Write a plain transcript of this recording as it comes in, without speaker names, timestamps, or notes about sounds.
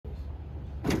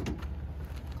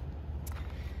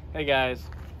Hey guys,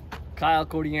 Kyle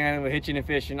Cordiano with Hitching and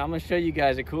Fishing. I'm going to show you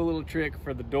guys a cool little trick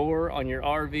for the door on your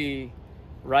RV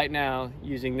right now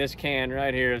using this can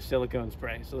right here of silicone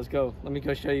spray. So let's go. Let me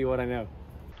go show you what I know.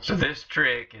 So this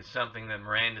trick is something that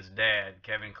Miranda's dad,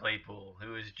 Kevin Claypool,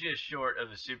 who is just short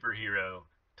of a superhero,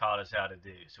 taught us how to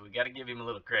do. So we got to give him a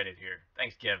little credit here.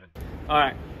 Thanks, Kevin. All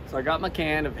right, so I got my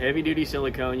can of heavy-duty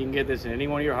silicone. You can get this in any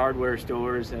one of your hardware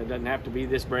stores. It doesn't have to be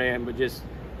this brand, but just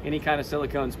any kind of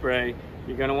silicone spray.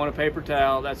 You're going to want a paper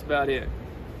towel. That's about it.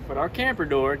 But our camper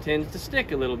door tends to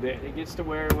stick a little bit. It gets to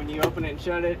where when you open it and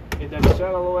shut it, it doesn't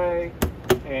shut all the way.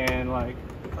 And like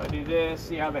if I do this,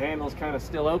 see how the handle's kind of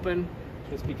still open?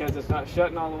 It's because it's not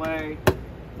shutting all the way.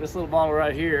 This little bottle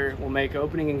right here will make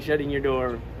opening and shutting your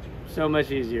door so much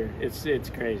easier. It's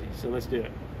crazy. So let's do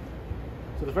it.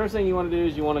 So the first thing you want to do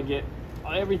is you want to get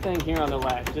everything here on the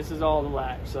latch. This is all the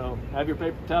latch. So have your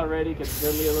paper towel ready because it's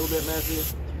going to be a little bit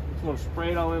messy. Just want to spray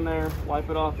it all in there, wipe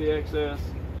it off the excess.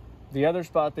 The other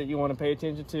spot that you want to pay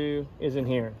attention to is in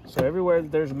here. So everywhere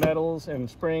there's metals and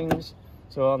springs,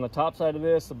 so on the top side of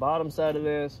this, the bottom side of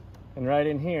this, and right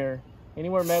in here,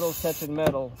 anywhere metal's touching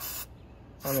metal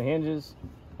on the hinges,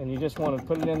 and you just want to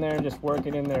put it in there and just work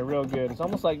it in there real good. It's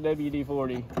almost like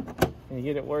WD-40, and you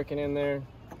get it working in there,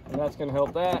 and that's going to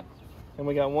help that. And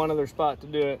we got one other spot to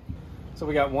do it. So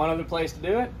we got one other place to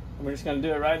do it. And we're just going to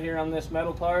do it right here on this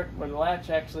metal part where the latch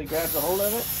actually grabs a hold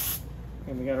of it.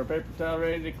 And we got our paper towel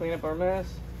ready to clean up our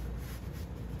mess.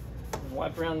 And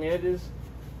wipe around the edges.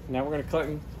 Now we're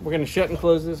going to shut and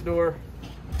close this door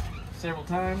several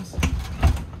times.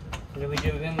 Really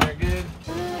get it in there good.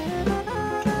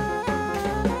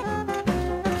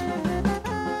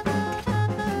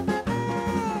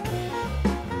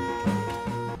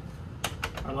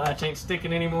 Our latch ain't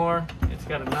sticking anymore. It's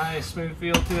got a nice smooth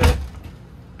feel to it.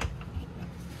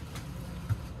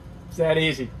 It's that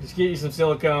easy. Just get you some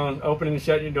silicone, opening and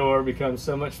shutting your door becomes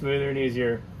so much smoother and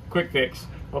easier. Quick fix.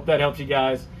 Hope that helps you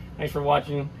guys. Thanks for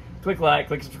watching. Click like,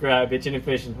 click subscribe, Hitching and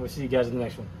Fishing. We'll see you guys in the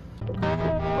next one.